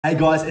Hey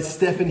guys, it's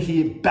Stefan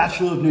here,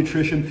 Bachelor of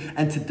Nutrition,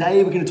 and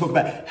today we're going to talk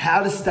about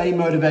how to stay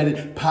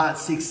motivated, part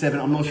 6, 7.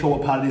 I'm not sure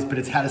what part it is, but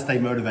it's how to stay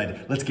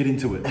motivated. Let's get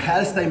into it. How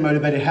to stay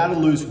motivated, how to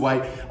lose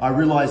weight. I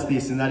realized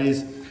this, and that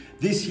is,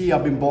 this year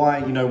I've been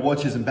buying,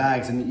 watches and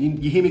bags,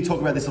 and you hear me talk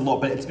about this a lot,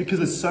 but it's because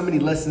there's so many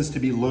lessons to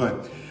be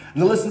learned.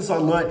 And the lessons I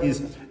learned is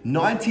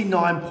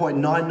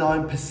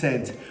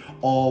 99.99%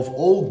 of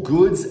all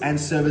goods and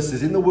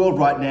services in the world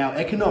right now,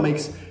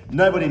 economics,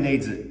 nobody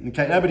needs it,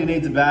 okay? Nobody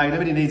needs a bag,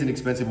 nobody needs an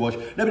expensive watch,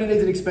 nobody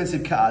needs an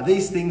expensive car.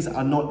 These things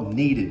are not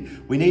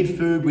needed. We need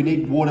food, we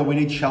need water, we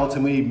need shelter,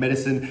 we need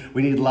medicine,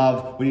 we need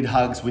love, we need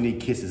hugs, we need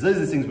kisses. Those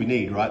are the things we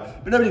need, right?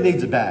 But nobody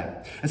needs a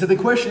bag. And so the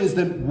question is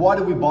then, why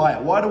do we buy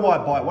it? Why do I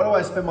buy it? Why do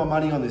I spend my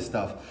money on this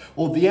stuff?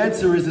 Well, the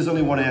answer is there's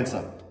only one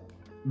answer.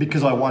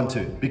 Because I want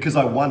to, because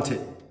I want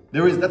it.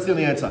 That's the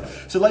only answer.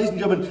 So ladies and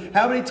gentlemen,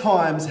 how many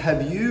times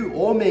have you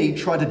or me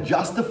tried to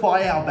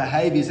justify our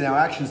behaviors and our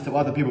actions to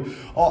other people?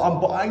 Oh,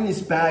 I'm buying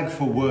this bag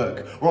for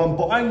work, or I'm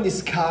buying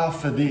this car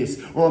for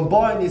this, or I'm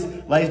buying this.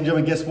 Ladies and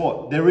gentlemen, guess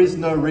what? There is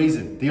no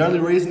reason. The only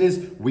reason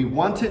is we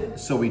want it,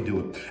 so we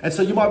do it. And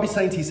so you might be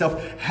saying to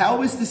yourself,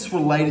 how is this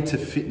related to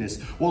fitness?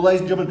 Well,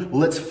 ladies and gentlemen,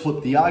 let's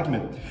flip the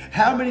argument.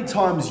 How many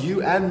times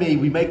you and me,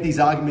 we make these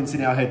arguments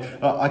in our head,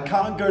 I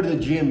can't go to the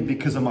gym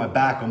because of my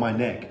back or my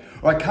neck.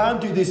 Or I can't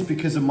do this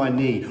because of my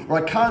knee. Or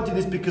I can't do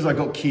this because I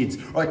got kids.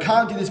 Or I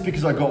can't do this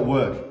because I got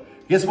work.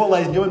 Guess what,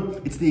 ladies and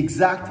gentlemen? It's the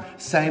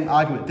exact same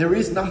argument. There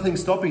is nothing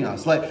stopping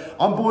us. Like,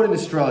 I'm born in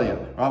Australia,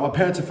 right? My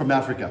parents are from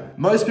Africa.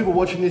 Most people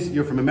watching this,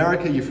 you're from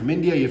America, you're from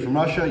India, you're from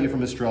Russia, you're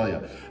from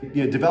Australia.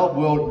 Developed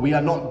world, we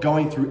are not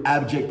going through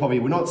abject poverty.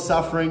 We're not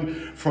suffering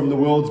from the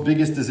world's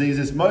biggest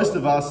diseases. Most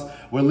of us,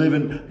 we're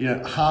living,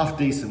 half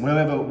decent,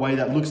 whatever way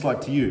that looks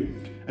like to you.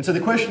 And so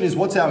the question is,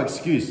 what's our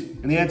excuse?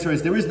 And the answer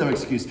is, there is no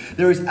excuse.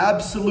 There is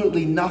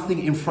absolutely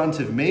nothing in front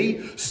of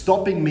me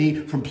stopping me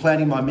from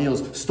planning my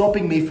meals,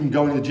 stopping me from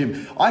going to the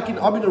gym.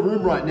 I'm in a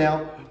room right now.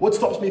 What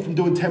stops me from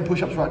doing 10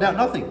 push-ups right now?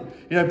 Nothing.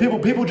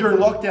 People during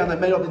lockdown, they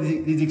made up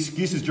these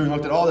excuses during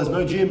lockdown. Oh, there's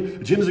no gym.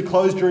 The gyms are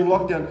closed during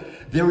lockdown.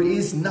 There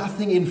is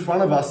nothing in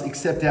front of us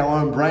except our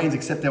own brains,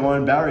 except our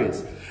own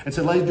barriers. And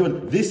so, ladies and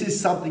gentlemen, this is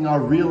something I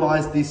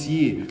realized this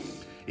year,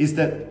 is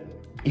that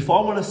if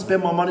I want to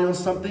spend my money on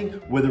something,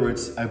 whether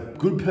it's a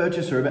good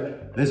purchase or a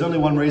bad, there's only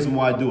one reason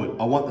why I do it.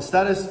 I want the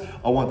status,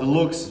 I want the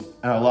looks,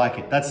 and I like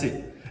it. That's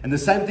it. And the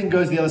same thing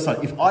goes the other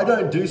side. If I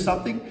don't do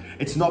something,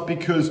 it's not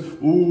because,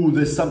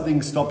 there's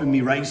something stopping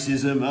me,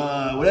 racism,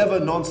 whatever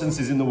nonsense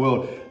is in the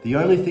world. The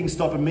only thing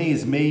stopping me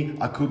is me.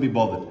 I could be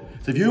bothered.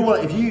 So if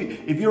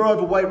you're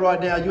overweight right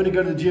now, you want to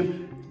go to the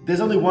gym,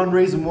 there's only one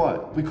reason why.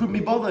 We couldn't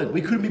be bothered.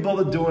 We couldn't be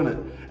bothered doing it.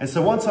 And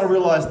so once I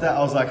realized that, I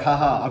was like,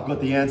 haha, I've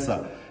got the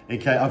answer.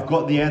 Okay, I've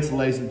got the answer,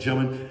 ladies and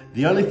gentlemen.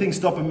 The only thing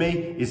stopping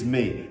me is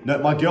me. No,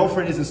 my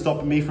girlfriend isn't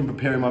stopping me from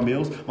preparing my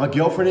meals. My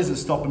girlfriend isn't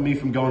stopping me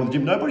from going to the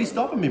gym. Nobody's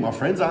stopping me. My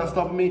friends aren't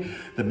stopping me.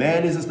 The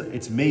man isn't.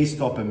 It's me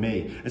stopping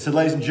me. And so,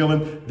 ladies and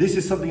gentlemen, this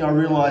is something I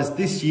realized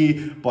this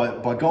year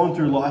by going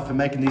through life and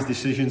making these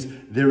decisions.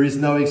 There is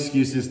no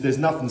excuses. There's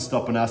nothing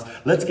stopping us.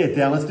 Let's get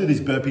down. Let's do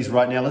these burpees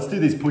right now. Let's do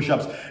these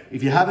push-ups.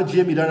 If you have a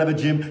gym, you don't have a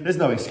gym, there's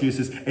no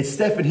excuses. It's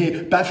Stefan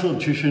here, Bachelor of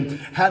Nutrition.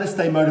 How to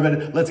stay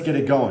motivated. Let's get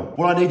it going.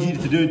 What I need you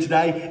to do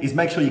today is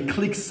make sure you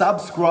click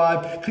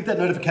subscribe, click that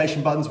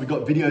notification buttons. We've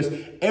got videos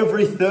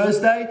every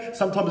Thursday.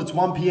 Sometimes it's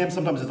 1 p.m.,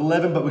 sometimes it's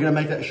 11, but we're gonna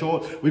make that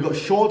short. We've got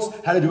shorts,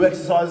 how to do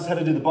exercises, how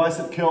to do the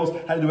bicep curls,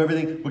 how to do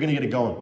everything. We're gonna get it going.